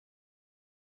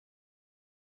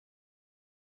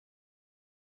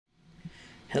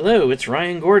Hello, it's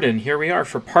Ryan Gordon. Here we are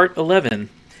for part 11.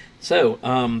 So,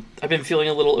 I've been feeling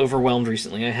a little overwhelmed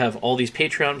recently. I have all these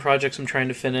Patreon projects I'm trying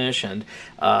to finish, and,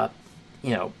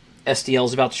 SDL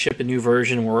is about to ship a new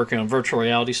version, and we're working on virtual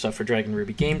reality stuff for Dragon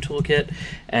Ruby Game Toolkit,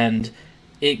 and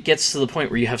it gets to the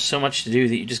point where you have so much to do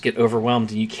that you just get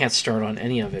overwhelmed and you can't start on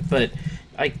any of it. But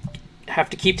I have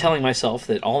to keep telling myself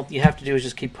that all you have to do is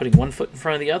just keep putting one foot in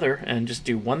front of the other and just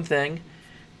do one thing,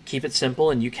 keep it simple,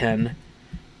 and you can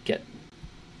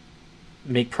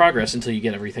make progress until you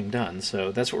get everything done.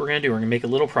 So that's what we're going to do. We're going to make a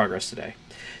little progress today.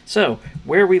 So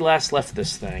where we last left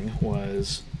this thing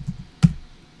was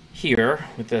here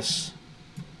with this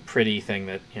pretty thing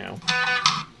that,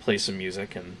 plays some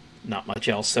music and not much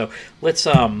else. So let's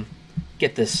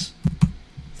get this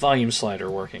volume slider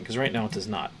working, because right now it does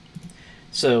not.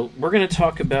 So we're going to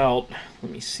talk about,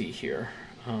 let me see here,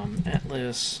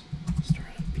 Atlas, start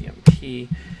at BMP.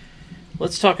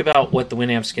 Let's talk about what the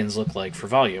WinAmp skins look like for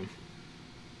volume.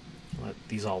 Let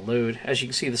these all load. As you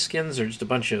can see, the skins are just a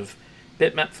bunch of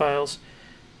bitmap files.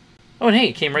 Oh, and hey,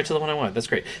 it came right to the one I wanted. That's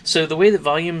great. So the way that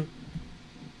volume,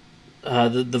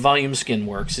 the volume skin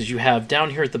works is you have down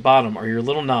here at the bottom are your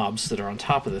little knobs that are on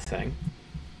top of the thing.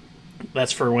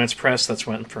 That's for when it's pressed. That's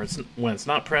when it's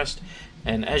not pressed.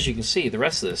 And as you can see, the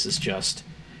rest of this is just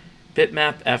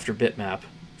bitmap after bitmap,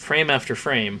 frame after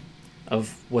frame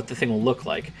of what the thing will look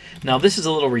like. Now this is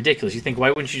a little ridiculous. You think, why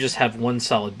wouldn't you just have one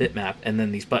solid bitmap and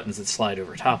then these buttons that slide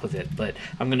over top of it? But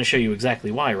I'm going to show you exactly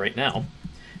why right now.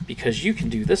 Because you can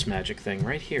do this magic thing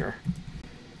right here.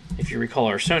 If you recall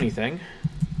our Sony thing,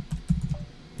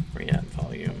 where you at?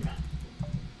 Volume.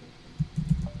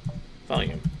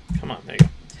 Volume. Come on, there you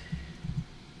go.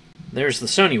 There's the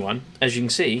Sony one. As you can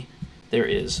see, there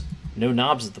is no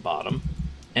knobs at the bottom,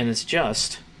 and it's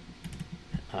just,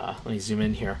 let me zoom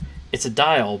in here. It's a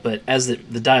dial, but as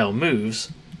the dial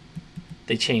moves,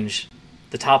 they change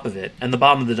the top of it, and the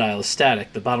bottom of the dial is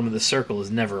static. The bottom of the circle is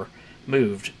never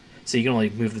moved, so you can only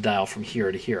move the dial from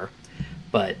here to here.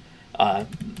 But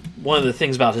one of the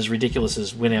things about as ridiculous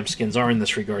as WinAmp skins are in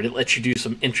this regard, it lets you do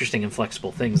some interesting and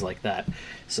flexible things like that.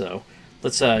 So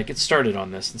let's get started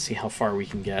on this and see how far we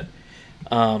can get.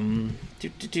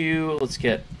 Let's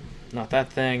get, not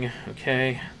that thing,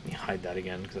 okay. Let me hide that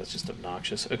again because that's just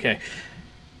obnoxious. Okay.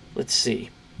 Let's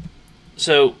see.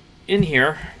 So in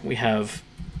here we have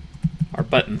our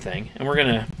button thing, and we're going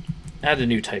to add a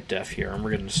new type def here, and we're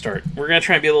going to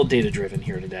try and be a little data driven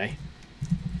here today.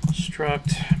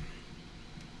 Struct.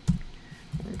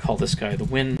 We're going to call this guy the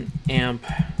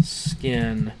WinAmp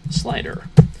skin slider.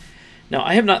 Now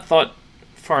I have not thought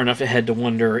far enough ahead to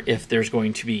wonder if there's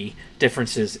going to be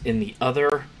differences in the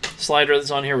other slider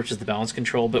that's on here, which is the balance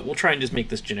control, but we'll try and just make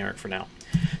this generic for now.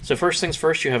 So first things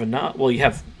first, you have you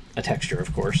have a texture,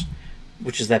 of course,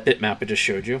 which is that bitmap I just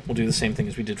showed you. We'll do the same thing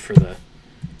as we did for the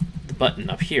button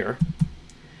up here.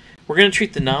 We're going to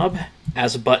treat the knob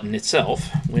as a button itself,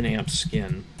 WinAmp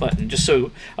skin button, just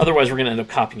so otherwise we're going to end up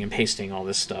copying and pasting all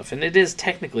this stuff. And it is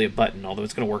technically a button, although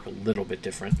it's going to work a little bit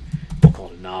different. We'll call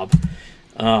it a knob.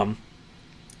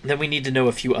 Then we need to know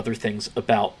a few other things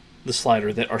about the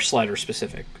slider that are slider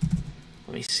specific.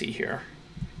 Let me see here.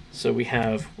 So we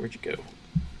have, where'd you go?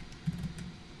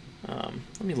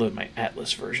 Let me load my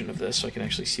Atlas version of this so I can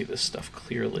actually see this stuff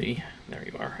clearly. There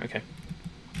you are. Okay.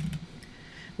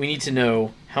 We need to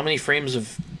know how many frames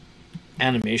of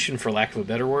animation, for lack of a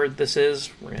better word, this is.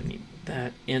 We're going to need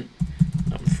that in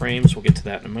frames. We'll get to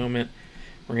that in a moment.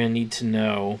 We're going to need to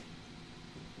know,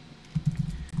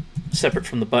 separate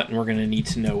from the button, we're going to need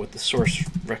to know what the source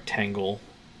rectangle,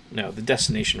 no, the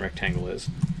destination rectangle is.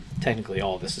 Technically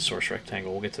all of this is source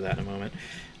rectangle. We'll get to that in a moment.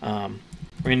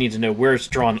 We're going to need to know where it's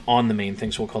drawn on the main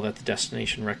thing, so we'll call that the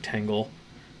destination rectangle.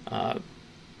 We're going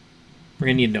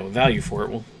to need to know a value for it.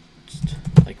 We'll just,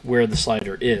 like where the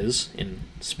slider is in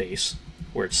space,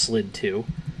 where it's slid to.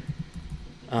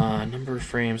 Number of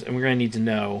frames, and we're going to need to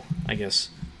know, I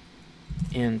guess,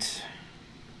 int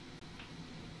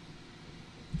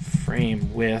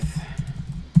frame width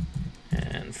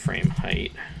and frame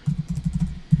height.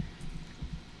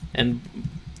 And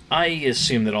I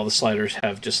assume that all the sliders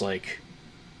have just like,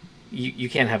 you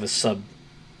can't have a sub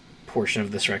portion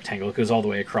of this rectangle. It goes all the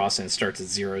way across and it starts at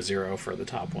 0, 0 for the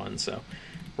top one. So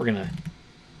we're going to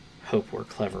hope we're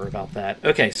clever about that.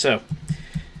 Okay, so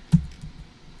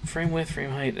frame width, frame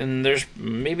height, and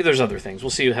maybe there's other things. We'll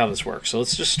see how this works. So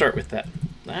let's just start with that.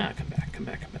 Come back.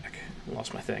 I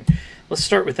lost my thing. Let's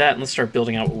start with that and let's start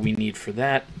building out what we need for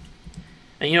that.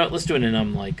 And you know what, let's do an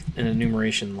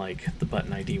enumeration like the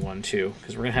button ID one too,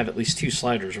 because we're going to have at least 2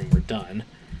 sliders when we're done.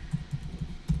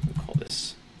 We'll call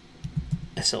this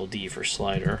SLD for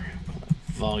slider. We'll call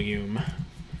that volume.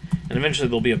 And eventually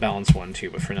there'll be a balanced one too,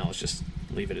 but for now let's just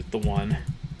leave it at the 1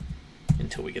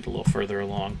 until we get a little further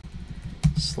along.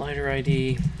 Slider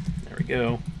ID, there we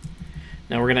go.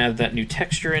 Now we're going to add that new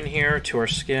texture in here to our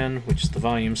skin, which is the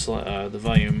volume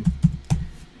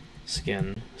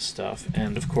skin stuff.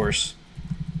 And of course,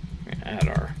 we're going to add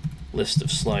our list of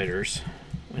sliders.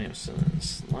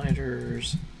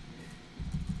 Sliders,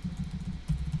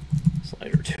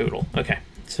 slider total. Okay,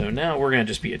 so now we're going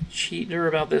to just be a cheater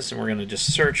about this, and we're going to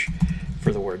just search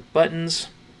for the word buttons.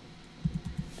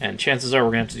 And chances are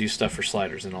we're going to have to do stuff for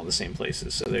sliders in all the same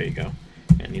places. So there you go.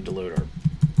 I need to load our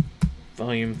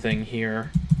volume thing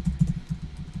here.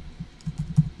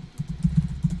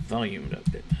 Volume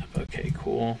bitmap. Okay,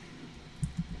 cool.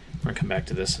 We're going to come back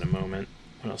to this in a moment.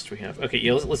 What else do we have? Okay,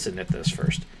 yeah, let's init this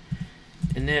first.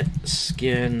 Init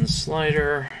skin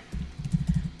slider,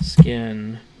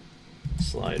 skin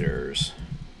sliders,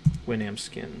 WinAmp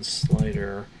skin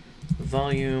slider,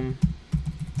 volume.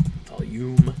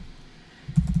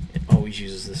 It always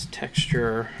uses this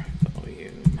texture,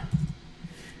 volume.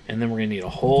 And then we're going to need a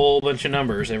whole bunch of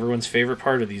numbers, everyone's favorite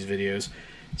part of these videos.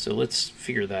 So let's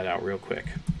figure that out real quick.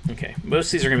 Okay, most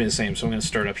of these are going to be the same, so I'm going to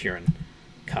start up here and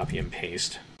copy and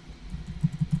paste.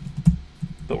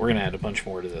 But we're going to add a bunch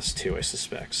more to this too, I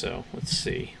suspect. So let's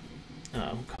see.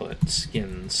 We'll call it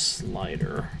skin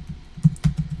slider.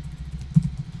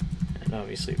 And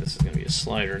obviously this is going to be a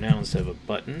slider now instead of a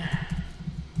button.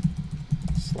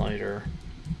 Slider.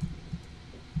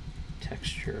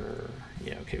 Texture.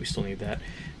 Yeah, okay, we still need that.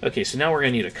 Okay, so now we're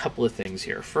going to need a couple of things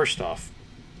here. First off,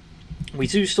 we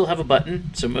do still have a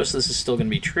button, so most of this is still going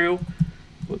to be true.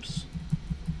 Whoops.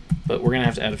 But we're going to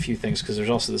have to add a few things because there's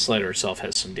also the slider itself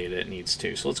has some data it needs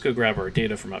too. So let's go grab our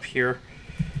data from up here,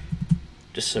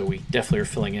 just so we definitely are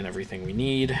filling in everything we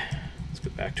need. Let's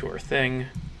go back to our thing.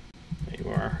 There you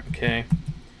are. Okay.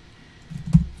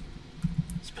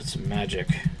 Let's put some magic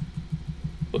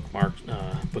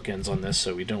bookends on this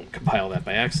so we don't compile that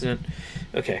by accident.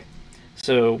 Okay.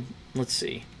 So let's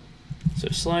see. So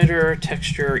slider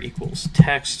texture equals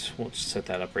text. We'll just set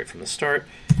that up right from the start.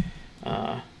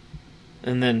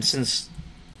 And then since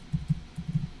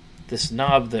this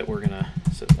knob that we're gonna,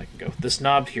 so I can go, this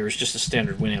knob here is just a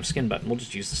standard WinAmp skin button. We'll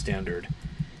just use the standard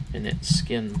init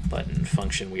skin button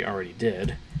function we already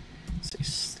did. Say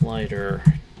slider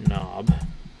knob,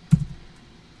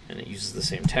 and it uses the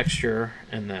same texture.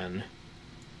 And then,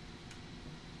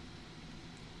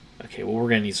 okay, well we're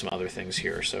gonna need some other things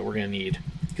here. So we're gonna need,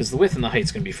 because the width and the height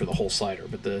is gonna be for the whole slider,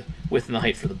 but the width and the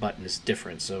height for the button is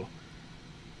different. So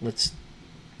let's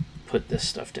put this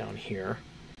stuff down here,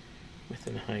 width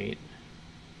and height.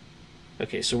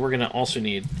 Okay, so we're going to also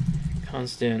need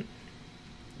constant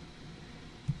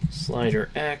slider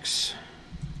x.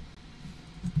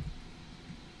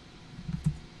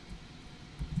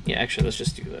 Yeah, actually, let's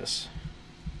just do this.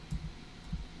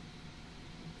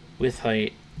 Width,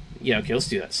 height. Yeah, okay, let's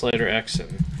do that. Slider x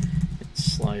and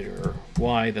slider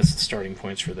y. That's the starting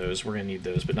points for those. We're going to need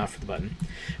those, but not for the button.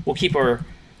 We'll keep our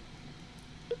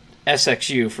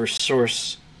SXU for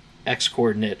source X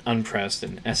coordinate unpressed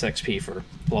and SXP for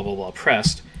blah blah blah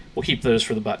pressed. We'll keep those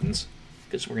for the buttons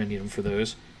because we're going to need them for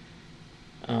those.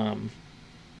 And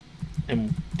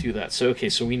do that. So okay,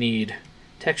 so we need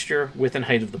texture, width and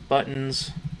height of the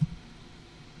buttons.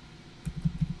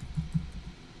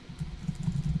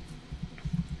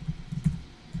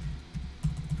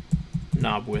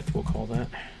 Knob width, we'll call that.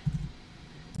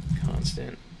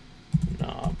 Constant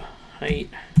knob height.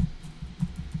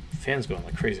 Fan's going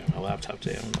like crazy on my laptop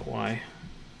today. I don't know why.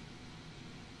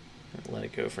 I'll let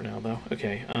it go for now, though.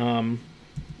 Okay.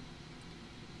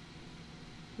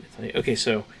 Okay,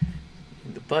 so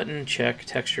the button check,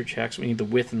 texture checks. We need the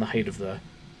width and the height of the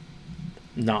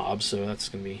knob, so that's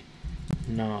going to be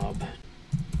knob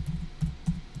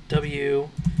W,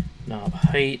 knob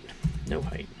height, no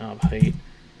height, knob height.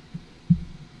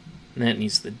 And that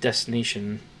needs the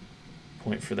destination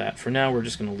point for that. For now, we're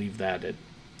just going to leave that at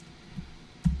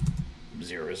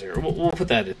 0, 0. We'll put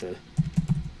that at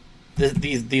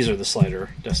these are the slider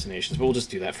destinations, but we'll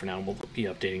just do that for now, and we'll be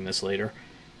updating this later.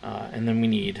 And then we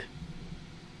need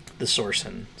the source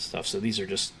and stuff, so these are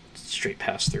just straight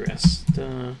pass-through.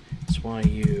 SYU,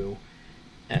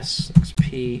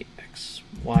 SXP,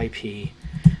 XYP.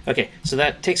 Okay, so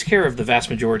that takes care of the vast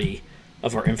majority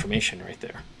of our information right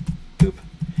there. Boop.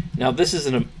 Now this is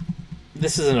an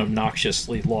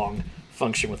obnoxiously long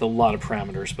function with a lot of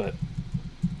parameters, but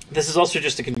this is also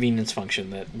just a convenience function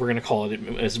that we're going to call it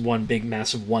as one big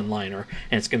massive one-liner,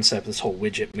 and it's going to set up this whole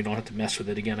widget. We don't have to mess with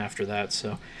it again after that.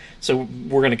 So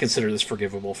we're going to consider this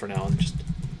forgivable for now, and just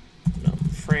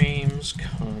frames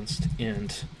const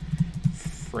int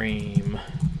frame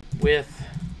width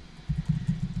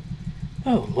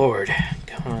Oh Lord,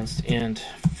 const and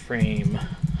frame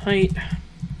height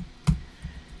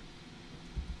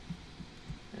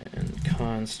and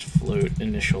const float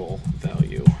initial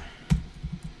value.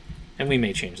 And we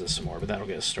may change this some more, but that'll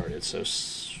get us started. So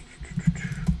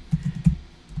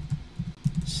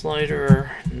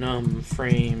slider num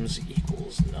frames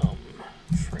equals num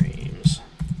frames.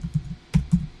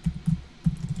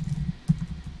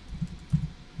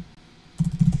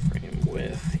 Frame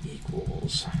width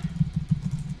equals.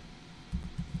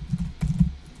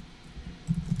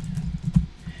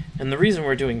 And the reason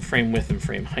we're doing frame width and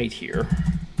frame height here,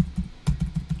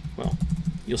 well,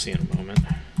 you'll see in a moment.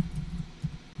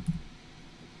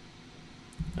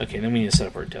 Okay, then we need to set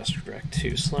up our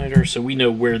DesDirect2 slider so we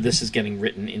know where this is getting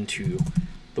written into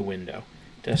the window.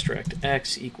 DesDirect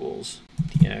x equals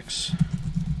dx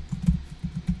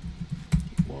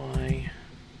dy,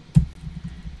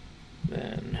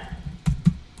 then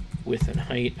width and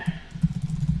height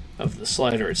of the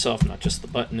slider itself, not just the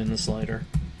button in the slider,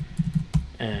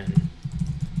 and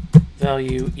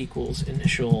value equals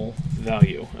initial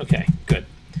value. Okay, good.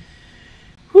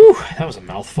 Whew, that was a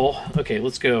mouthful. Okay,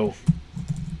 let's go.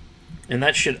 And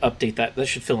that should update that. That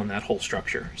should fill in that whole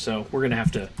structure. So we're going to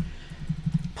have to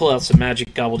pull out some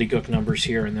magic gobbledygook numbers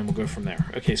here, and then we'll go from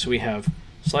there. Okay, so we have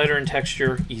slider and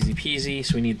texture, easy peasy.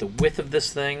 So we need the width of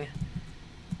this thing.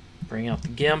 Bring out the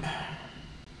GIMP.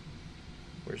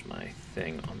 Where's my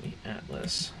thing on the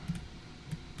atlas?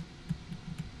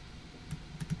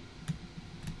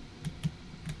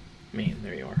 Main,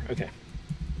 there you are. Okay.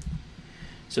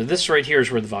 So this right here is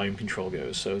where the volume control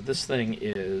goes. So this thing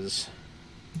is...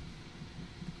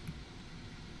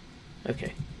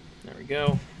 Okay, there we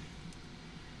go.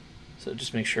 So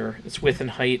just make sure its width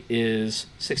and height is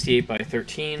 68 by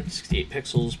 13, 68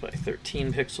 pixels by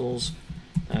 13 pixels.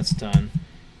 That's done.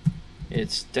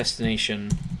 Its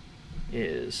destination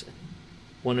is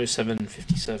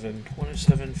 107.57,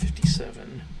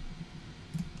 107.57.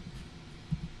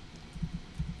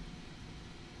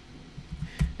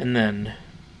 And then,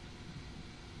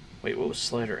 wait, what was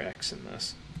slider X in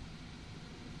this?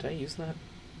 Did I use that?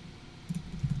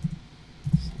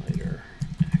 Slider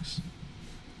X.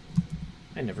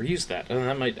 I never used that. Oh,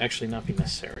 that might actually not be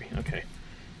necessary. Okay.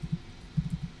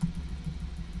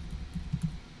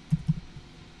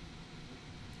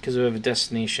 Because we have a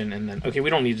destination and then... Okay,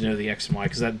 we don't need to know the X and Y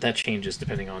because that changes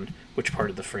depending on which part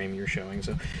of the frame you're showing.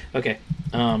 So, okay.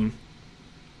 So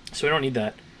we don't need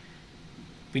that.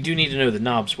 We do need to know the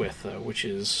knob's width, though, which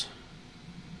is...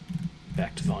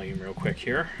 Back to volume real quick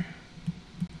here.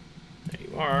 There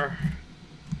you are.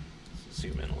 Let's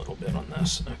zoom in a little bit on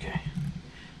this. Okay.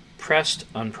 Pressed,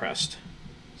 unpressed.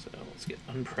 So let's get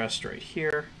unpressed right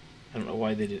here. I don't know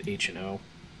why they did H and O.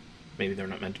 Maybe they're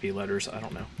not meant to be letters. I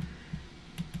don't know.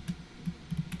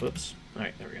 Whoops.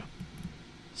 Alright, there we go.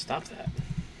 Stop that.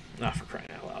 Ah, for crying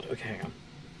out loud. Okay, hang on.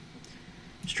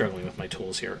 I'm struggling with my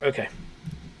tools here. Okay.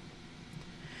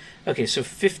 Okay, so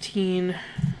 15...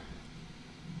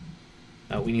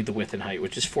 we need the width and height,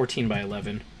 which is 14 by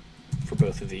 11 for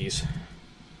both of these.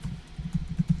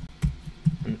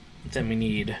 And then we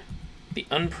need the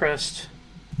unpressed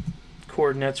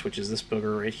coordinates, which is this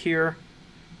booger right here,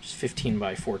 which is 15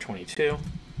 by 422.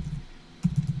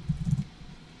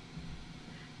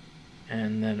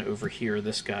 And then over here,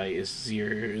 this guy is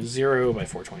 0 by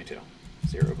 422.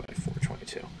 0 by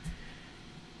 422.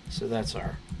 So that's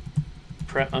our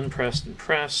unpressed and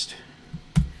pressed.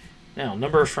 Now,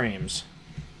 number of frames.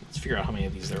 Let's figure out how many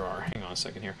of these there are. Hang on a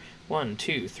second here. 1,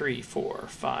 2, 3, 4,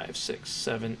 5, 6,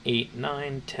 7, 8,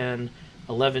 9, 10,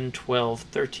 11, 12,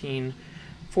 13,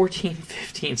 14,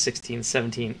 15, 16,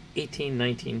 17, 18,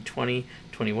 19, 20,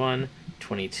 21,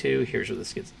 22. Here's where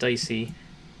this gets dicey.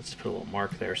 Let's just put a little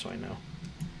mark there so I know.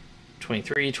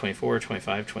 23, 24,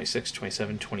 25, 26,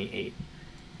 27, 28.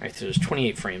 All right, so there's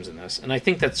 28 frames in this. And I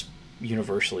think that's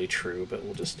universally true, but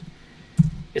we'll just...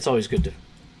 It's always good to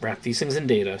wrap these things in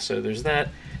data. So there's that.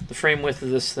 The frame width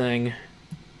of this thing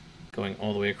going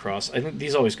all the way across. I think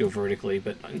these always go vertically,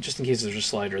 but just in case there's a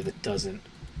slider that doesn't,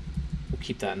 we'll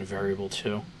keep that in a variable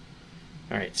too.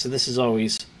 All right, so this is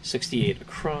always 68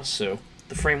 across, so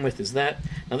the frame width is that.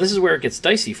 Now this is where it gets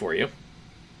dicey for you,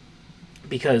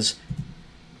 because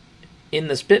in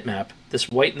this bitmap, this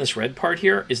white and this red part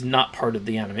here is not part of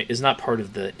the not part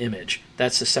of the image.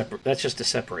 That's just to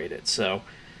separate it. So,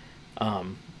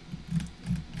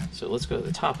 so let's go to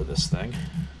the top of this thing.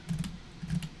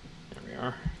 There we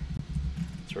are.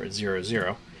 So we're at 0,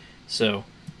 0. So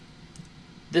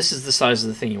this is the size of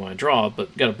the thing you want to draw, but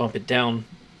you've got to bump it down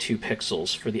 2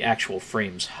 pixels for the actual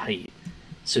frame's height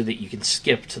so that you can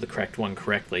skip to the correct one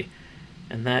correctly.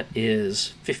 And that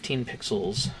is 15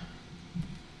 pixels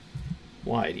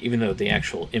wide, even though the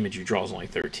actual image you draw is only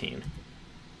 13.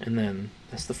 And then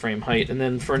that's the frame height. And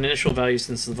then for an initial value,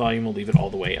 since the volume, we'll leave it all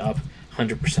the way up,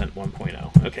 100%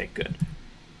 1.0. Okay, good.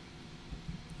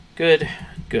 Good,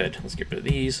 good. Let's get rid of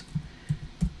these.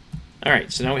 All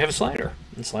right, so now we have a slider.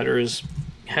 And slider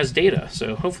has data,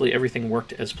 so hopefully everything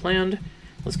worked as planned.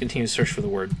 Let's continue to search for the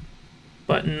word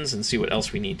buttons and see what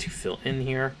else we need to fill in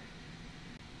here.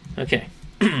 Okay.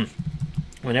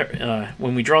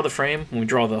 When we draw the frame, when we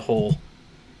draw the whole,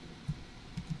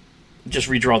 just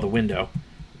redraw the window,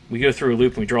 we go through a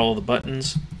loop and we draw all the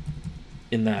buttons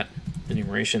in that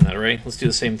enumeration, that array. Let's do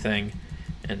the same thing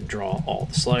and draw all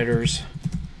the sliders.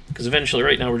 Because eventually,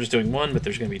 right now we're just doing one, but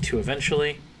there's going to be two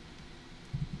eventually.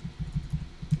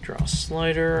 Draw a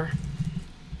slider.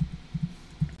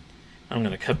 I'm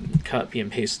going to copy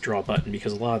and paste draw button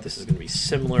because a lot of this is going to be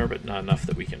similar, but not enough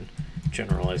that we can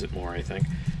generalize it more, I think.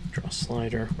 Draw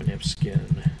slider, WinAmpy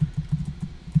skin,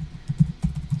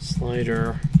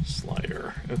 slider,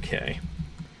 slider. Okay.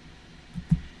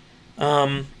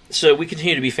 So we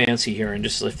continue to be fancy here, and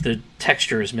just if the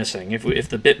texture is missing, if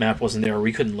the bitmap wasn't there or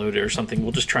we couldn't load it or something,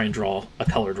 we'll just try and draw a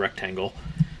colored rectangle.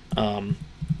 And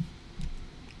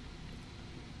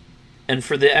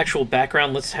for the actual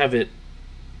background, let's have it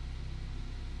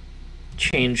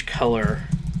change color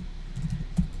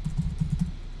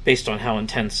based on how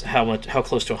intense, how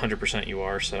close to 100% you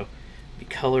are. So the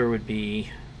color would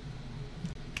be,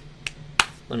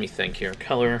 let me think here,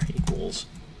 color equals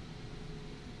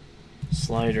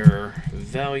slider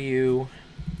value.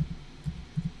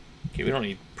 Okay, we don't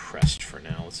need pressed for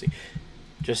now. Let's see.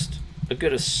 Just a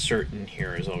good assert in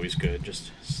here is always good.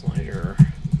 Just slider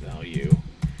value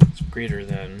is greater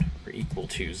than or equal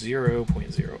to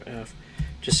 0.0f,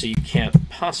 just so you can't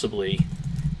possibly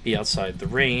be outside the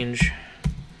range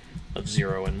of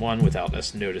 0 and 1 without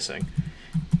us noticing.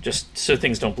 Just so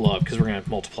things don't blow up, because we're going to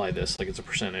multiply this like it's a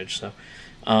percentage. So,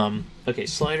 okay,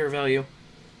 slider value.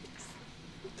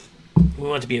 We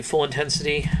want it to be at full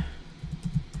intensity.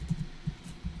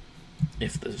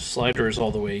 If the slider is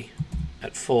all the way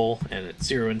at full, and at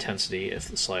 0 intensity if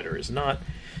the slider is not.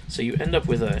 So you end up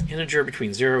with an integer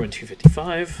between 0 and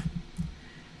 255.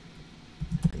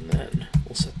 And then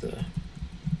we'll set the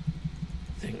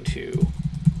thing to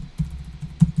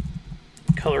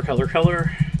color, color,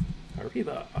 color,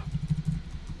 arriba,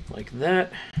 like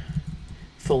that.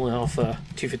 Full alpha,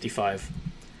 255.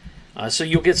 So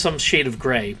you'll get some shade of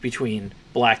gray between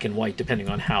black and white depending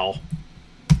on how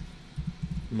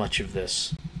much of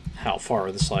this, how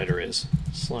far the slider is.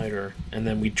 Slider, and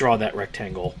then we draw that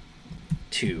rectangle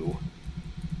to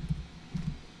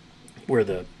where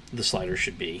the slider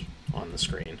should be on the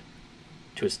screen,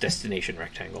 to its destination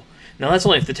rectangle. Now that's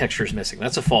only if the texture is missing.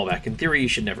 That's a fallback. In theory, you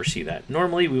should never see that.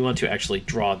 Normally, we want to actually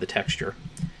draw the texture.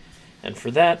 And for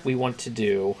that, we want to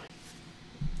do,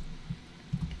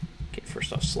 okay,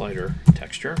 first off, slider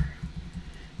texture.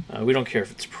 We don't care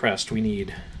if it's pressed. We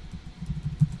need,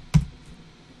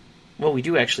 well,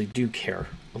 we actually do care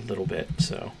a little bit.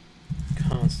 So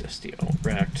const SDL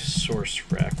rect source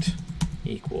rect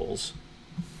equals,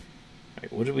 all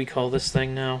right, what did we call this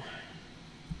thing now?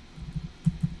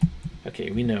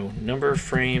 Okay, we know number of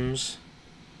frames.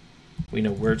 We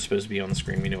know where it's supposed to be on the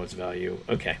screen. We know its value.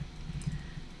 Okay,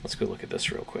 let's go look at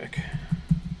this real quick.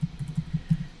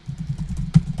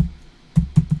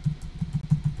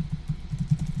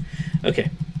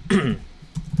 Okay,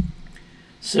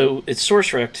 so its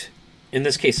source rect in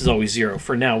this case is always 0.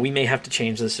 For now, we may have to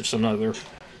change this if some other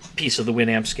piece of the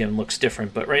WinAmpy skin looks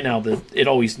different, but right now it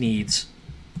always needs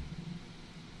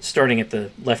starting at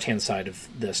the left-hand side of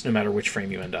this, no matter which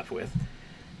frame you end up with.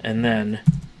 And then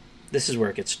this is where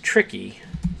it gets tricky.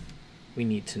 We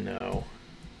need to know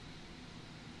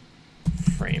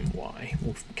frame Y.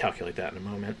 We'll calculate that in a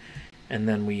moment. And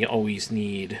then we always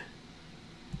need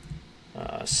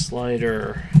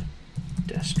slider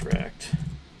destrect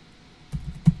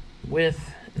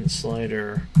width and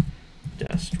slider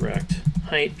destrect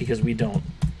height, because we don't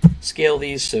scale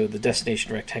these, so the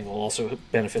destination rectangle also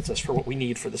benefits us for what we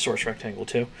need for the source rectangle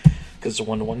too, because it's a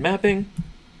one-to-one mapping.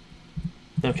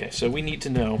 Okay, so we need to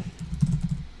know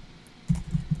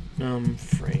num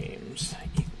frames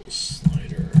equals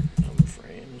slider num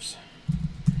frames.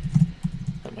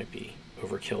 That might be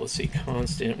overkill. Let's see,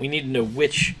 constant. We need to know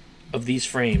which of these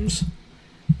frames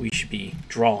we should be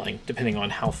drawing, depending on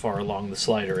how far along the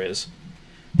slider is.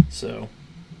 So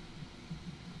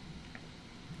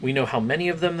we know how many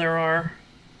of them there are,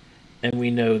 and we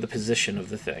know the position of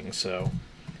the thing. So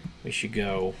we should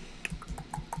go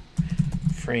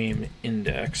frame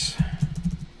index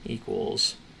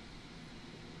equals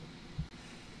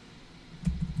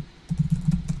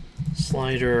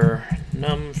slider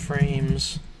num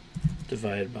frames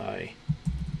divided by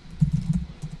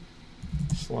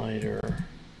slider,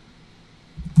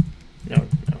 no,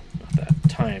 not that,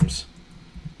 times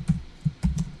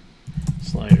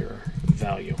slider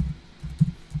value.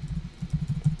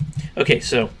 Okay,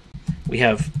 so we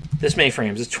have this many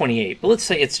frames, it's 28, but let's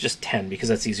say it's just 10 because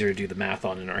that's easier to do the math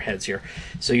on in our heads here.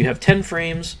 So you have 10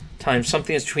 frames times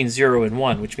something that's between 0 and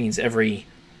 1, which means every,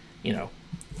 you're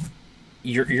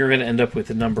going to end up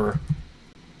with a number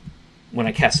when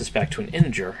I cast this back to an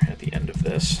integer at the end of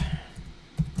this.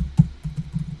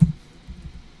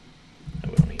 Oh,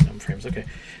 we don't need num frames, okay.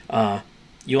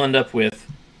 You'll end up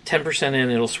with 10% in,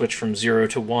 it'll switch from 0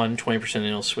 to 1, 20% in,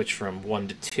 it'll switch from 1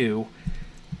 to 2,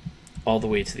 all the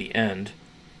way to the end,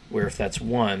 where if that's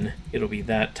 1, it'll be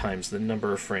that times the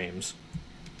number of frames,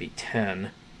 be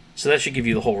 10. So that should give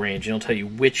you the whole range, and it'll tell you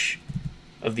which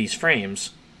of these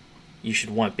frames you should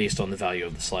want based on the value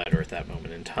of the slider at that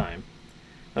moment in time.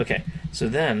 Okay, so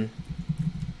then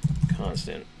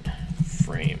constant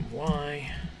frame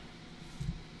y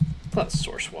plus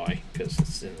source y, because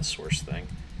it's in the source thing.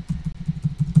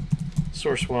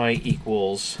 Source y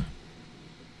equals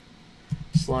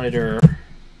slider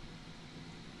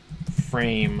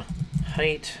frame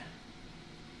height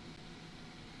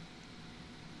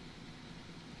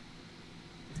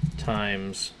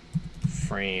times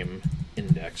frame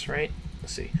index, right?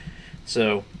 Let's see.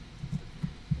 So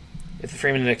if the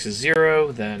frame index is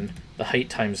 0, then the height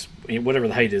times whatever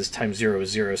the height is times 0 is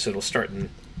 0, so it'll start in,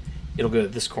 it'll go to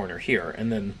this corner here.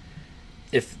 And then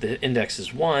if the index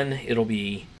is 1, it'll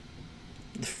be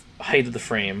the height of the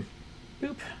frame,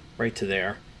 boop, right to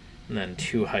there. And then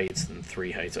 2 heights, and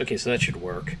 3 heights. Okay, so that should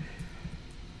work.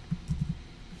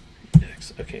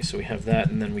 Index. Okay, so we have that,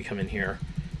 and then we come in here.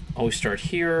 Always start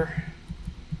here.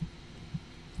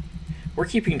 We're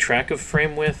keeping track of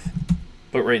frame width,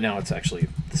 but right now it's actually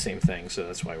the same thing, so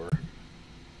that's why we're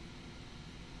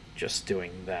just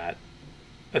doing that.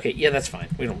 Okay, yeah, that's fine.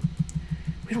 We don't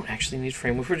actually need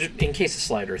frame width. We're just, in case the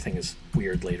slider thing is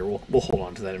weird later, we'll hold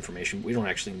on to that information. We don't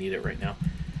actually need it right now.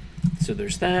 So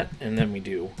there's that, and then we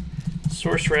do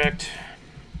source rect,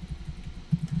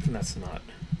 and that's not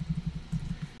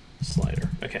slider.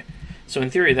 Okay, so in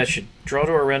theory that should draw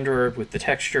to our renderer with the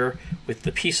texture, with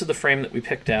the piece of the frame that we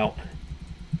picked out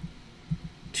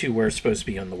to where it's supposed to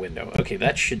be on the window. Okay,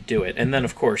 that should do it. And then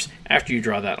of course, after you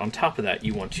draw that, on top of that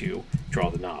you want to draw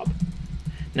the knob.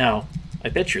 Now, I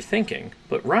bet you're thinking,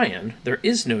 but Ryan, there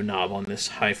is no knob on this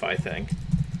hi-fi thing.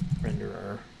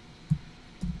 Renderer.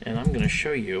 And I'm going to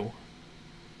show you.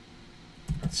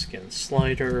 Let's again,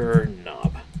 slider,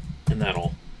 knob, and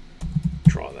that'll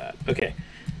draw that. Okay.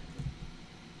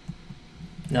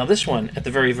 Now this one, at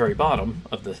the very, very bottom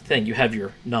of the thing, you have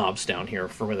your knobs down here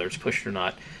for whether it's pushed or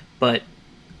not, but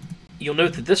you'll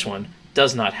note that this one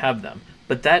does not have them.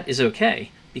 But that is okay,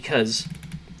 because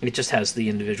it just has the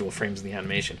individual frames of the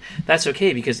animation. That's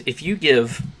okay, because if you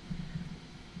give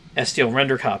SDL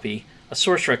render copy a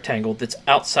source rectangle that's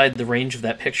outside the range of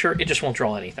that picture, it just won't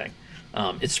draw anything.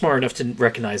 It's smart enough to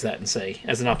recognize that and say,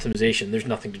 as an optimization, there's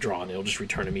nothing to draw, and it'll just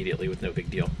return immediately with no big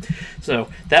deal. So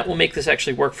that will make this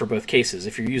actually work for both cases.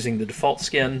 If you're using the default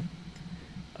skin,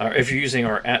 or if you're using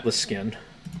our Atlas skin,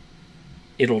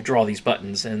 it'll draw these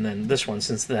buttons, and then this one,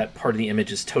 since that part of the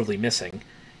image is totally missing,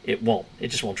 it won't. It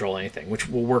just won't draw anything, which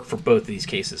will work for both of these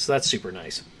cases. So that's super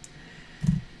nice.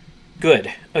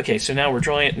 Good. Okay, so now we're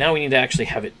drawing it. Now we need to actually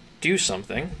have it do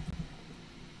something.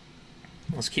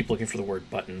 Let's keep looking for the word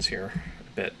buttons here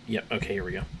a bit. Yep, okay, here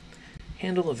we go.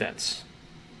 Handle events.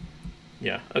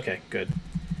 Yeah, okay, good.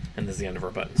 And this is the end of our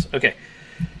buttons. Okay,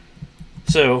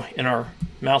 so in our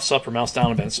mouse up or mouse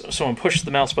down events, someone pushed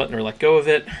the mouse button or let go of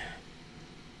it.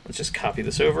 Let's just copy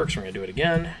this over because we're going to do it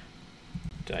again.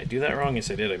 Did I do that wrong? Yes,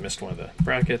 I did. I missed one of the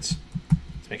brackets.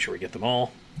 Let's make sure we get them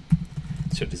all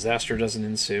so disaster doesn't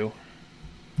ensue.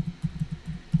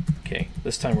 Okay,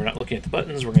 this time we're not looking at the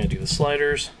buttons, we're going to do the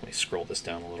sliders. Let me scroll this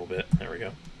down a little bit. There we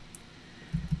go.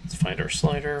 Let's find our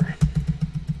slider.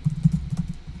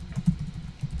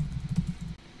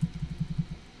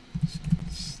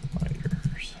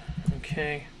 Sliders.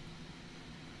 Okay.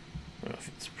 I don't know if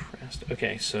it's pressed.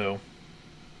 Okay, so.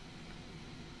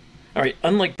 Alright,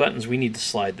 unlike buttons, we need to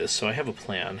slide this, so I have a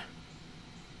plan.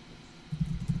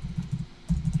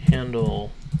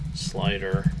 Handle,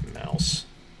 slider, mouse.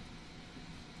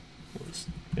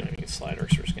 We don't need slider,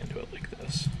 so we're just going to do it like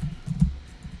this.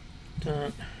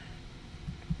 Done.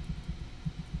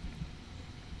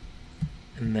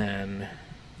 And then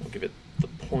we'll give it the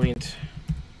point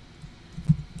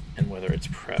and whether it's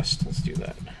pressed. Let's do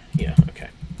that. Yeah, okay.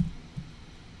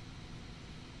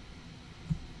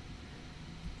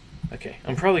 Okay,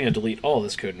 I'm probably going to delete all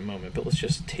this code in a moment, but let's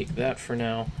just take that for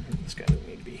now. This guy doesn't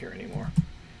need to be here anymore.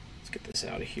 Let's get this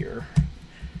out of here.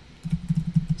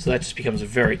 So that just becomes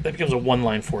a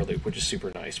one-line for loop, which is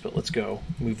super nice. But let's go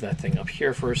move that thing up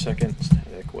here for a second.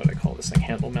 Static, what I call this thing,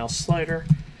 handle mouse slider,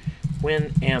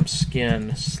 WinAmp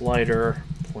skin slider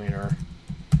pointer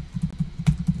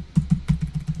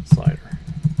slider,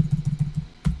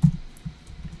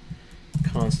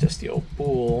 const SDL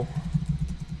bool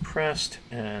pressed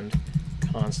and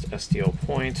const SDL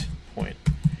point.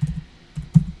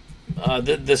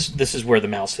 This is where the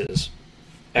mouse is,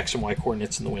 X and Y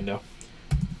coordinates in the window.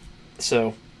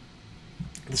 So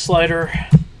the slider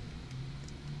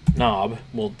knob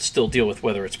will still deal with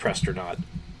whether it's pressed or not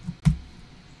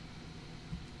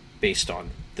based on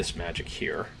this magic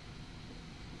here.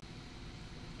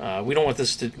 We don't want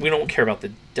this to. We don't care about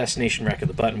the destination rec of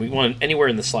the button. We want anywhere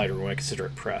in the slider. We want to consider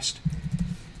it pressed,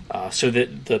 so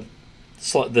that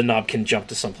the knob can jump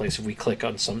to someplace if we click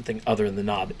on something other than the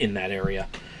knob in that area,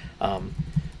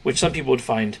 which some people would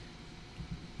find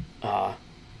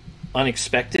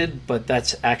unexpected, but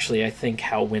that's actually, I think,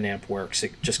 how WinAmp works.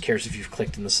 It just cares if you've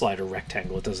clicked in the slider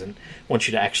rectangle. It doesn't want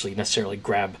you to actually necessarily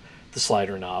grab the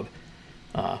slider knob,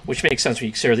 which makes sense when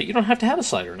you consider that you don't have to have a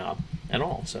slider knob at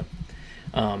all. So,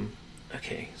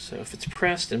 okay, so if it's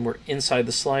pressed and we're inside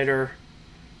the slider,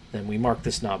 then we mark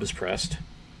this knob as pressed.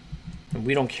 And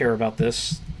we don't care about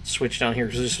this switch down here,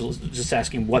 because this is just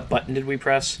asking what button did we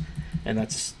press, and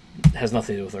that has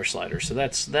nothing to do with our slider. So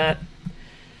that's that.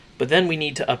 But then we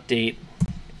need to update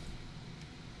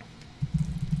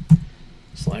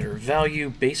slider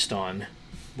value based on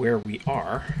where we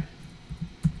are.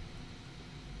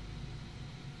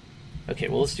 Okay,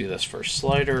 well, let's do this first.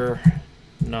 Slider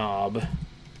knob.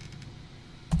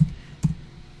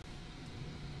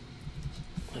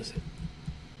 What is it?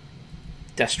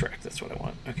 Desdirect, that's what I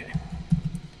want. Okay.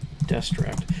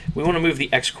 Desdirect. We want to move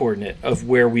the x coordinate of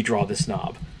where we draw this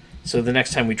knob. So the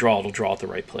next time we draw, it'll draw at the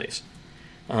right place.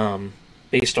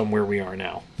 Based on where we are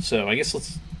now. So I guess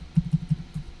let's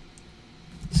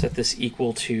set this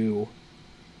equal to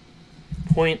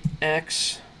point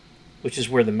x, which is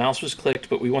where the mouse was clicked,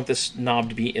 but we want this knob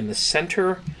to be in the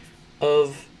center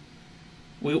of,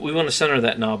 we want to center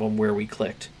that knob on where we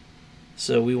clicked.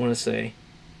 So we want to say,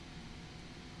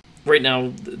 right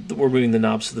now we're moving the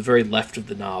knob, so the very left of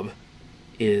the knob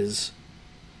is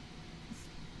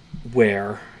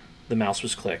where the mouse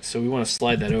was clicked. So we want to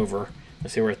slide that over.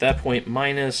 Let's say we're at that point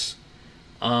minus,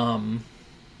 I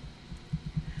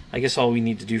guess all we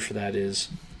need to do for that is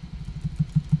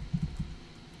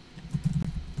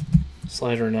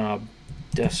slider knob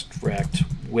desdirect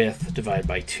width divided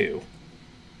by 2.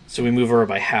 So we move over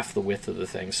by half the width of the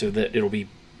thing, so that it'll be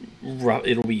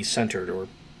centered, or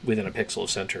within a pixel of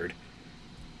centered,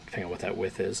 depending on what that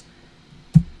width is,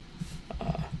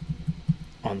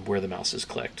 on where the mouse is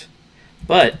clicked.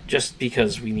 But just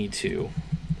because we need to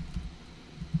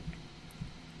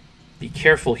be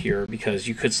careful here, because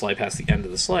you could slide past the end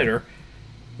of the slider,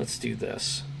 let's do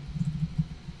this.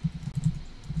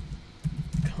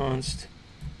 Const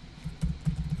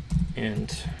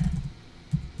int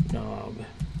knob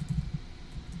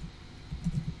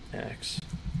x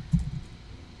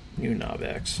new knob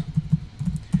x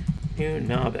new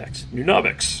knob x new knob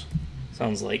x.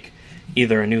 Sounds like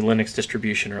either a new Linux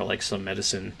distribution or like some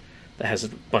medicine that has a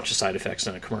bunch of side effects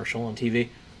in a commercial on TV.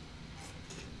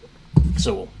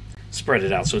 So we'll spread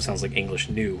it out so it sounds like English.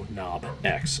 New knob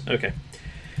x. Okay,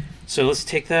 so let's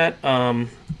take that, and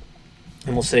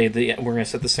we'll say we're going to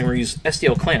set this thing. We're going to use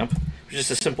SDL clamp, which is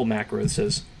just a simple macro that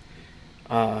says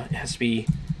it has to be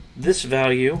this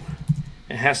value.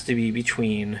 It has to be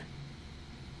between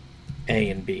A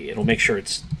and B. It'll make sure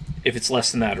if it's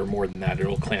less than that or more than that,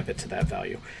 it'll clamp it to that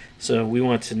value. So we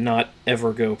want to not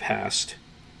ever go past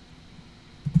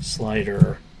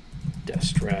slider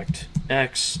desdirect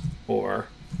x, and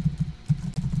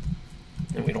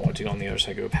we don't want to go on the other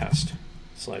side, go past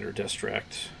slider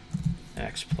desdirect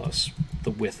x plus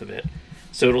the width of it.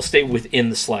 So it'll stay within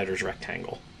the slider's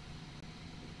rectangle.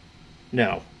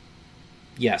 No.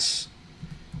 Yes.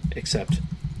 Except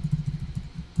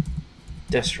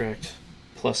desdirect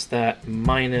plus that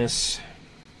minus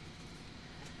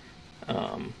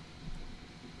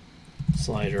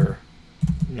slider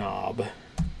knob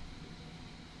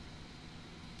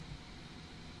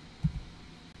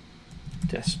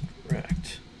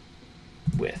desdirect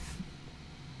width.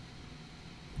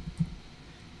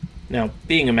 Now,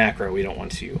 being a macro, we don't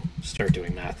want to start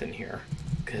doing math in here,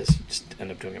 because you just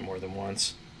end up doing it more than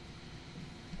once.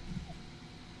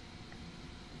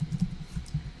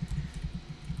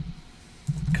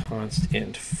 Const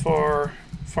int far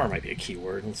might be a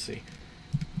keyword. Let's see.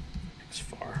 X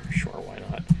far, sure, why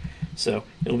not? So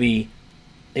it'll be,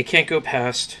 it can't go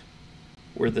past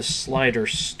where the slider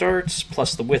starts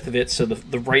plus the width of it, so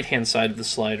the right-hand side of the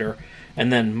slider,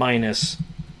 and then minus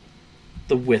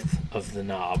the width of the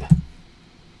knob.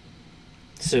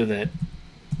 So that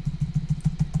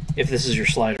if this is your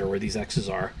slider where these X's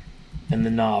are, and the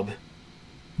knob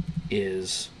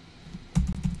is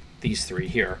these three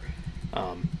here,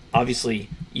 obviously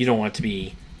you don't want it to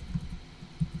be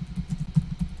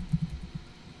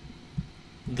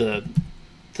the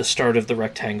start of the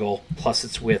rectangle plus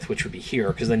its width, which would be here,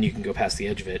 because then you can go past the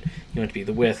edge of it. You want it to be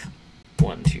the width,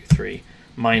 1, 2, 3,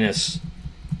 minus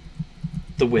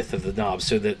the width of the knob,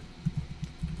 so that,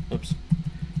 oops,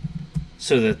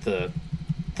 so that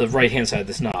the right-hand side of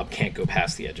this knob can't go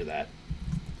past the edge of that.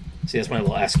 See, that's my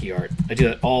little ASCII art. I do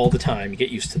that all the time. You get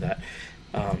used to that.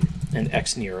 And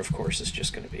X near, of course, is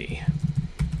just going to be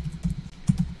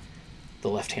the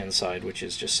left-hand side, which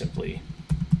is just simply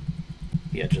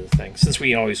the edge of the thing. Since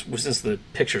the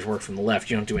pictures work from the left,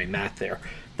 you don't do any math there.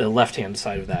 The left-hand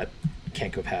side of that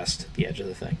can't go past the edge of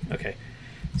the thing. Okay,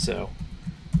 so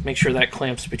make sure that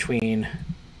clamps between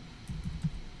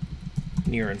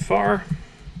near and far.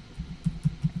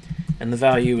 And the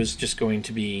value is just going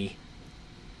to be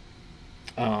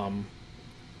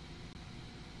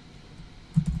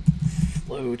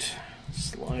float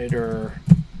slider.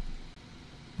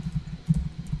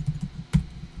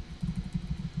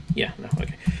 Yeah, no,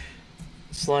 okay.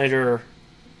 Slider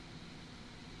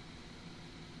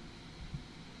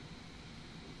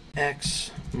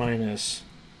X minus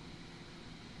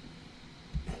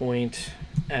point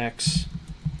X.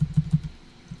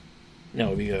 No, it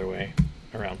would be the other way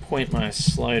around. Point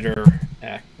minus slider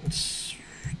X,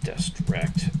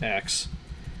 direct X.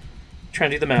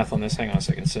 Trying to do the math on this. Hang on a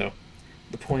second. So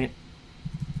the point.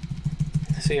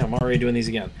 See, I'm already doing these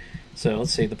again. So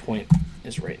let's say the point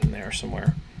is right in there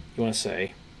somewhere. You want to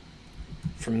say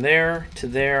from there to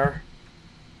there.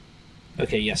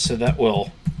 Okay, yes, so that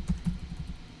will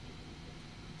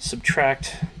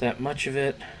subtract that much of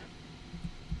it.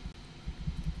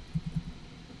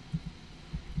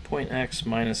 Point X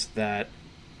minus that.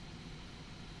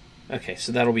 Okay,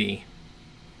 so that'll be,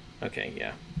 okay,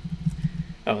 yeah.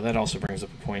 Oh, that also brings up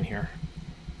a point here.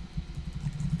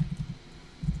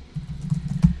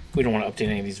 We don't want to update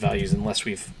any of these values unless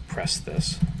we've pressed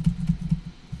this,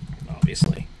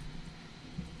 obviously.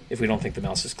 If we don't think the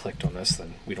mouse is clicked on this,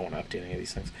 then we don't want to update any of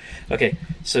these things. Okay,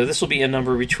 so this will be a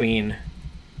number between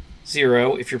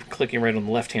 0 if you're clicking right on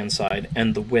the left-hand side,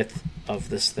 and the width of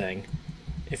this thing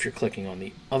if you're clicking on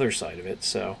the other side of it.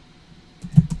 So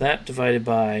that divided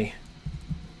by,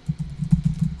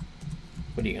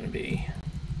 what are you going to be?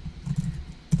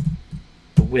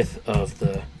 The width of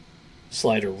the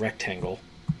slider rectangle.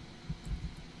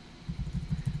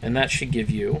 And that should give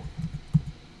you,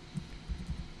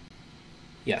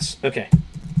 yes, okay,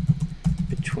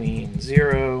 between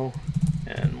 0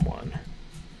 and 1.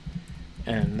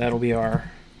 And that'll be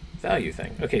our value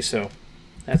thing. Okay, so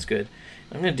that's good.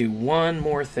 I'm going to do one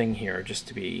more thing here just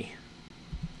to be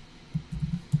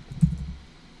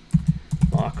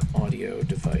lock audio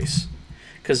device.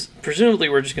 Because presumably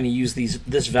we're just going to use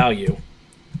this value,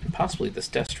 and possibly this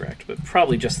direct, but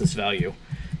probably just this value,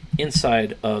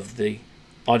 inside of the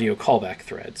audio callback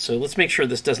thread. So let's make sure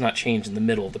this does not change in the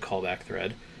middle of the callback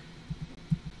thread.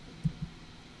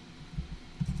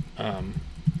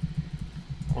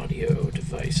 Audio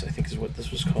device, I think is what this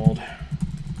was called.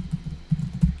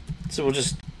 So we'll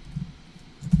just,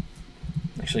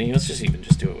 actually, let's just even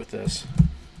just do it with this.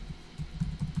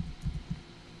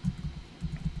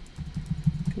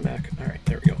 Come back. All right,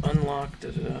 there we go. Unlock.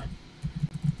 The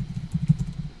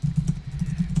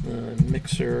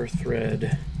mixer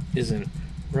thread isn't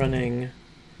running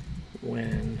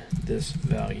when this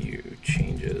value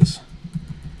changes.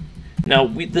 Now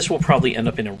this will probably end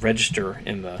up in a register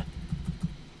in the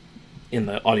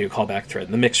audio callback thread,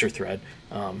 in the mixer thread,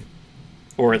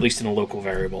 or at least in a local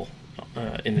variable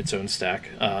in its own stack.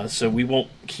 So we won't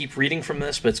keep reading from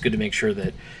this, but it's good to make sure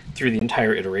that through the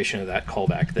entire iteration of that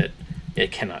callback that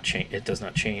it cannot change. It does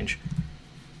not change,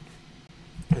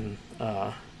 and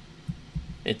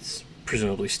it's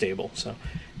presumably stable. So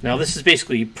now this is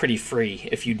basically pretty free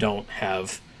if you don't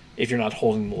have, if you're not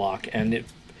holding the lock, and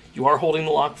if you are holding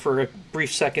the lock for a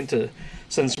brief second to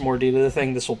send some more data to the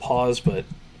thing, this will pause, but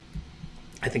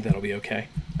I think that'll be okay.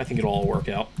 I think it'll all work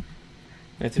out.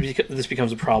 And if this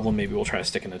becomes a problem, maybe we'll try to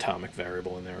stick an atomic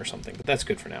variable in there or something, but that's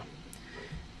good for now.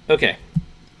 Okay,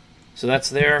 so that's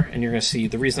there, and you're going to see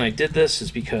the reason I did this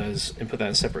is because, and put that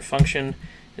in a separate function,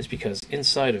 is because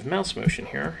inside of mouse motion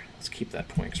here, let's keep that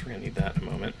point because we're going to need that in a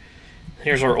moment,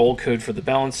 Here's our old code for the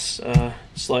balance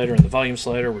slider and the volume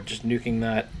slider. We're just nuking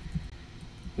that.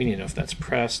 We need to know if that's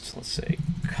pressed. Let's say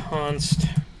const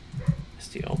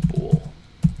SDL bool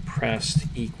pressed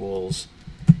equals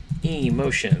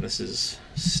emotion. This is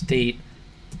state,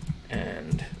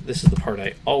 and this is the part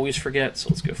I always forget, so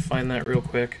let's go find that real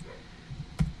quick.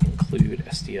 Include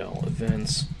SDL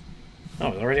events. Oh,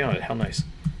 it's already on it. How nice.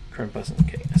 Current button.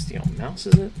 Okay, SDL mouse,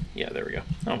 is it? Yeah, there we go.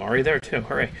 Oh, I'm already there too.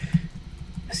 Hooray.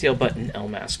 SDL button L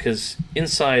mask, because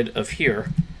inside of here,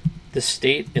 the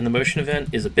state in the motion event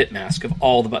is a bit mask of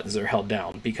all the buttons that are held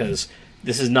down, because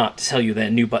this is not to tell you that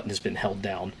a new button has been held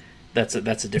down. That's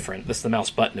the mouse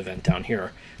button event down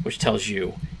here, which tells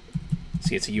you,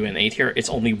 see it's a UN8 here, it's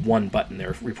only one button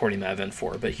they're reporting that event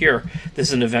for. But here, this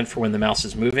is an event for when the mouse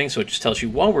is moving, so it just tells you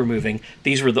while we're moving,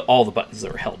 these were all the buttons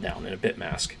that were held down in a bit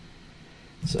mask.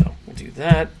 So we'll do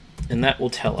that, and that will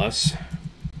tell us.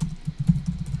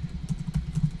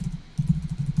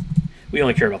 We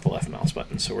only care about the left mouse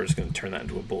button, so we're just going to turn that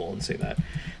into a bool and say that. And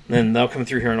then they'll come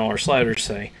through here in all our sliders,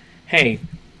 say, hey,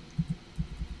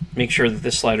 make sure that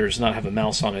this slider does not have a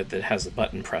mouse on it that has the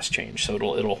button press change. So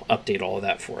it'll update all of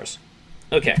that for us.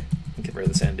 Okay, we'll get rid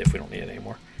of this end if we don't need it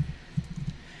anymore.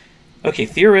 Okay,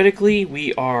 theoretically,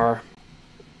 we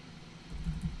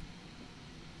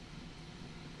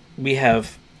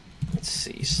have, let's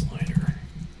see, slider.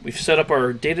 We've set up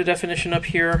our data definition up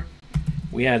here.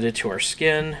 We added it to our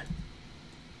skin.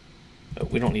 But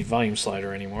we don't need volume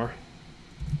slider anymore.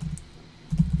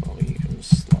 Volume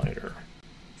slider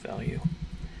value.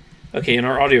 Okay, in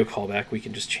our audio callback, we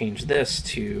can just change this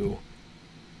to,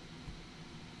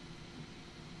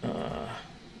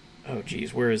 oh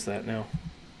geez, where is that now?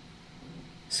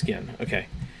 Skin, okay.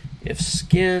 If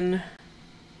skin,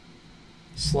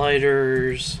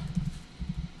 sliders,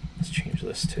 let's change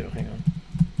this too, hang on.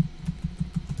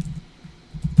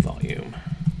 Volume.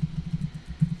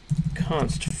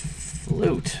 Const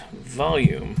float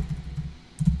volume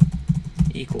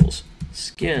equals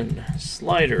skin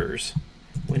sliders.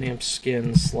 WinAmp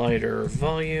skin slider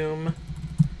volume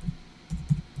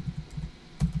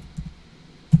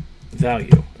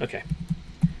value. Okay.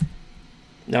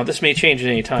 Now this may change at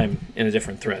any time in a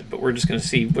different thread, but we're just going to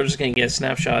see, we're just going to get a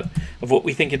snapshot of what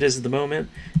we think it is at the moment,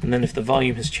 and then if the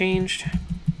volume has changed,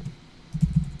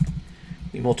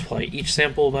 we multiply each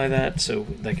sample by that, so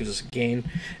that gives us a gain.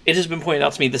 It has been pointed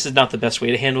out to me this is not the best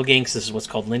way to handle gain, because this is what's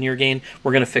called linear gain.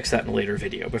 We're going to fix that in a later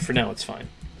video, but for now it's fine.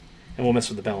 And we'll mess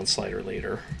with the balance slider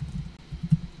later.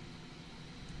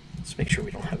 Let's make sure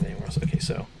we don't have it anywhere else. Okay,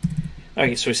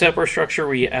 so we set up our structure.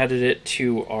 We added it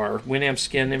to our WinAmp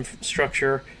skin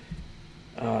structure.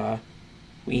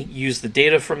 We use the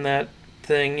data from that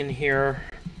thing in here.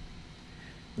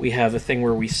 We have a thing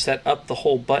where we set up the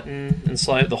whole button and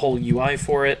slide the whole UI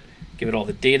for it, give it all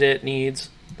the data it needs.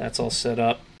 That's all set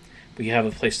up. We have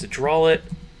a place to draw it.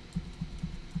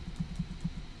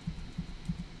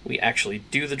 We actually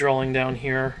do the drawing down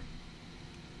here.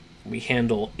 We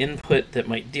handle input that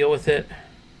might deal with it.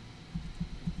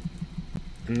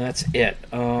 And that's it.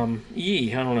 I don't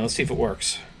know. Let's see if it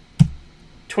works.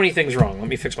 20 things wrong. Let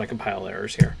me fix my compile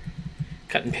errors here.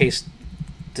 Cut and paste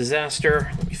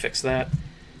disaster. Let me fix that.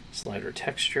 Slider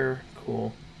texture.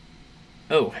 Cool.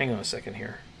 Oh, hang on a second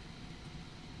here.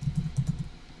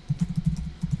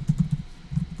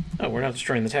 Oh, we're not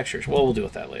destroying the textures. Well, we'll deal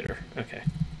with that later. Okay.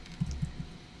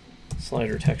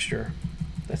 Slider texture.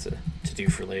 That's a to-do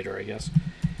for later, I guess.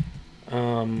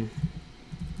 Oh,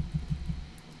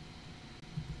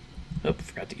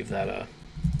 forgot to give that a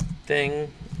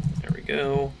thing. There we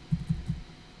go.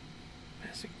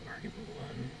 Basic argument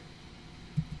 1.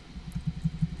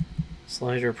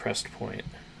 Slider pressed point.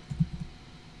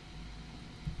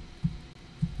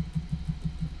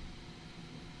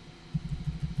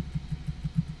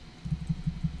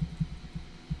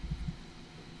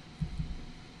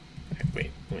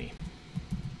 Wait, let me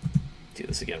do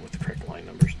this again with the correct line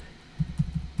numbers.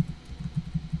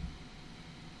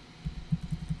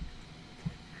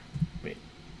 Wait.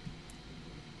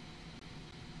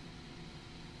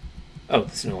 Oh,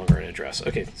 this is no longer an address.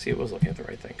 Okay, see, it was looking at the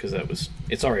right thing, because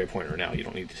it's already a pointer now. You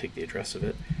don't need to take the address of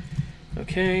it.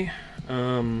 Okay.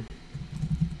 Where'd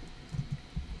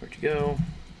you go?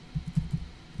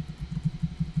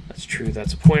 That's true,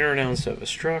 that's a pointer now instead of a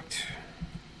struct.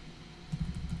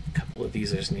 A couple of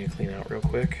these I just need to clean out real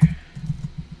quick.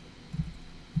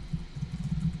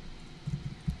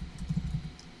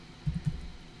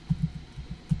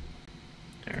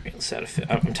 Alright, let's add a fit.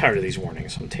 I'm tired of these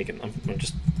warnings, so I'm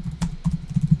just...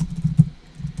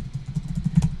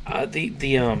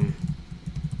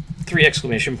 3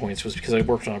 exclamation points was because I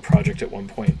worked on a project at one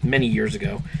point many years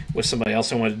ago with somebody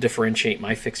else. I wanted to differentiate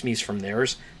my fix-me's from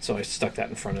theirs, so I stuck that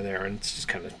in front of there, and it's just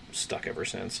kind of stuck ever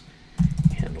since.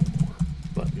 Handle more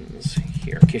buttons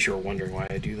here, in case you were wondering why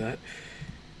I do that.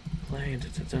 Play,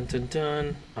 dun, dun, dun,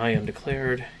 dun. I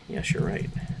undeclared. Yes, you're right.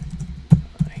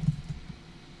 I.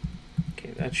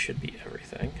 Okay, that should be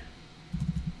everything.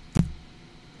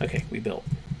 Okay, we built.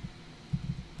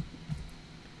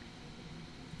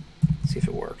 See if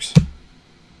it works.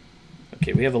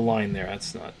 Okay, we have a line there.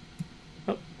 That's not...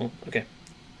 Oh, well, okay.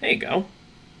 There you go.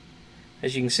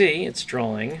 As you can see, it's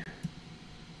drawing.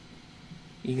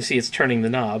 You can see it's turning the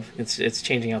knob. It's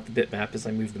changing out the bitmap as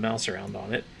I move the mouse around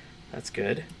on it. That's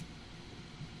good.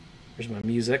 There's my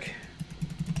music.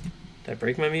 Did I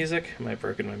break my music? Am I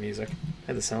broken my music? I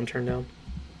had the sound turned down.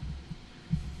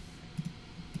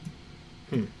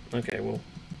 Okay, well,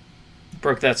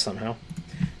 broke that somehow.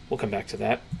 We'll come back to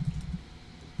that.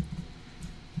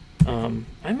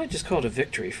 I might just call it a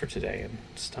victory for today and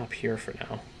stop here for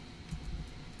now.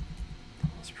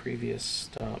 Pause previous,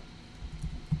 stop.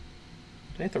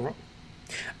 Did I hit the wrong?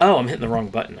 Oh, I'm hitting the wrong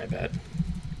button, I bet.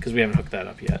 Because we haven't hooked that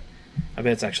up yet. I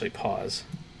bet it's actually pause.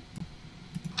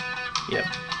 Yep.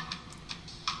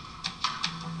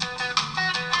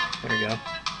 There we go.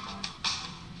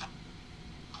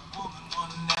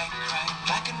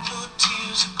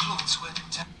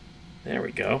 There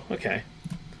we go. Okay.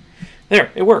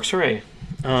 There, it works. Hooray.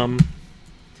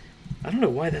 I don't know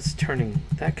why that's turning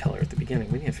that color at the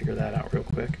beginning. We need to figure that out real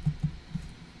quick.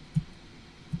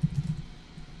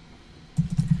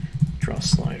 Draw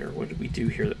slider. What did we do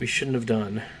here that we shouldn't have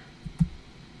done?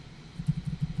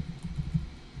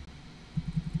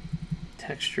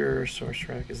 Texture, source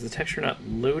rack. Is the texture not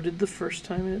loaded the first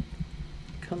time it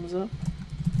comes up?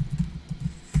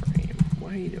 Frame.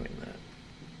 Why are you doing that?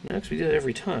 Next, we do it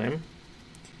every time.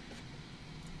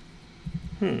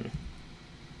 Didn't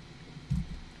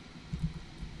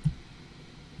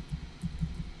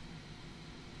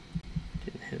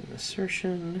hit an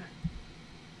assertion.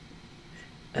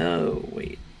 Oh,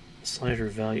 wait. Slider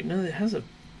value. No, it has a...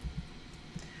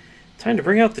 Time to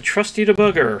bring out the trusty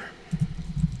debugger.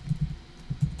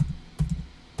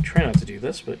 Try not to do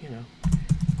this, but, you know.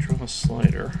 Draw a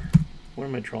slider. What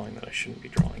am I drawing that I shouldn't be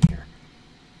drawing here?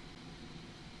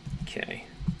 Okay.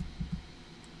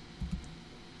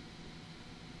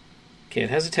 Okay, it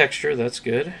has a texture, that's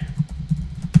good.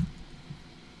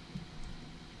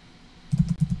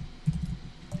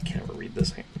 I can't ever read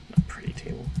this. Not pretty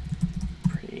table.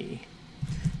 Pretty.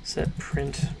 Set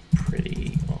print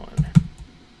pretty on.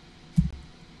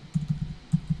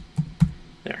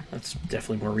 There, that's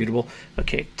definitely more readable.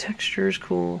 Okay, texture is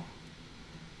cool.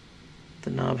 The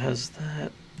knob has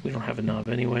that. We don't have a knob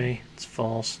anyway. It's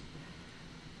false.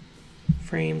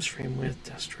 Frames, frame width,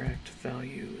 dust direct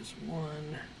value is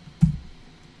 1.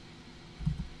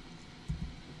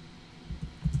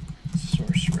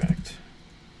 Source rect.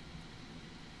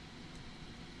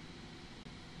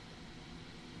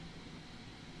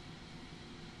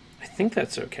 I think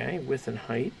that's okay. Width and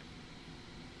height.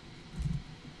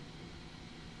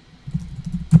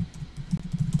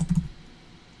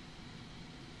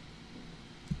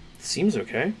 Seems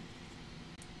okay.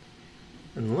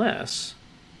 Unless...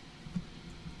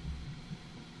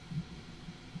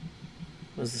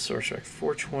 What's the source rect?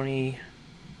 420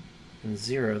 and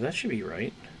 0. That should be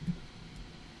right.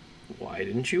 Why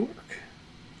didn't you work?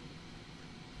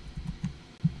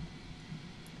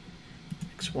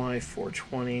 XY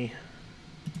 420.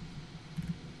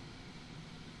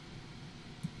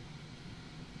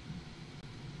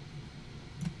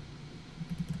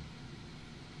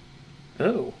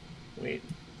 Oh, wait.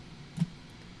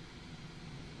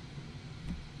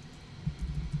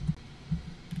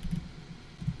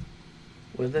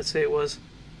 What did that say it was?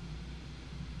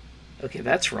 Okay,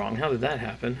 that's wrong. How did that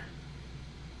happen?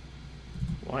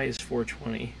 Y is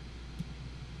 420,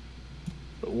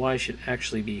 but Y should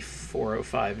actually be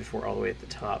 405 if we're all the way at the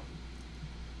top.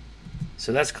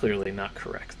 So that's clearly not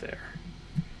correct there.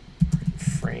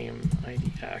 Frame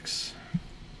IDX.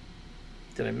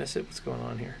 Did I miss it? What's going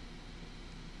on here?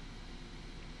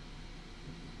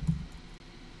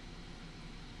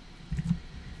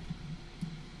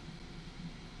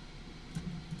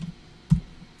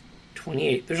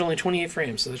 There's only 28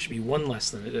 frames, so that should be 1 less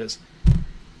than it is.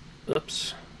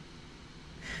 Oops.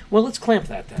 Well, let's clamp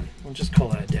that then. We'll just call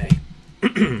that a day.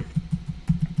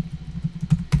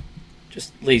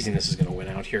 Just laziness is going to win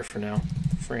out here for now.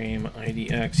 Frame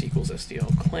IDX equals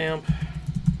SDL clamp.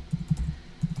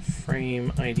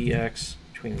 Frame IDX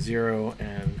between 0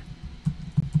 and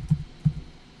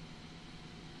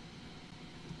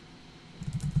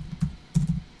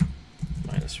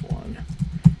 -1.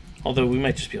 Although we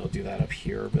might just be able to do that up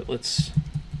here, but let's...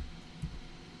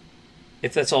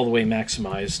 If that's all the way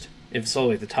maximized, if it's all the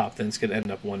way at the top, then it's going to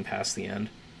end up one past the end.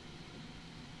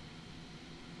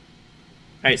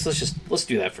 Alright, so let's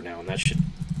do that for now, and that should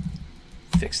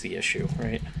fix the issue,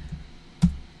 right?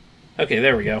 Okay,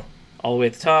 there we go. All the way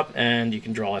at the top, and you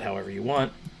can draw it however you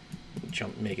want.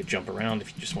 Make it jump around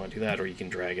if you just want to do that, or you can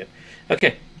drag it.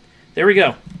 Okay, there we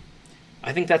go.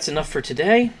 I think that's enough for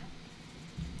today.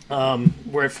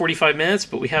 We're at 45 minutes,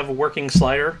 but we have a working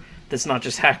slider that's not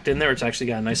just hacked in there. It's actually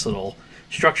got a nice little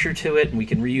structure to it, and we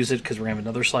can reuse it because we're going to have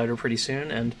another slider pretty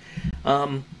soon, and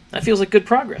that feels like good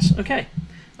progress. Okay,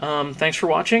 thanks for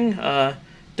watching.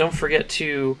 Don't forget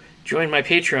to join my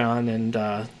Patreon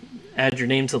and add your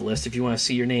name to the list if you want to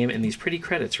see your name in these pretty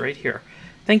credits right here.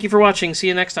 Thank you for watching. See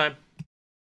you next time.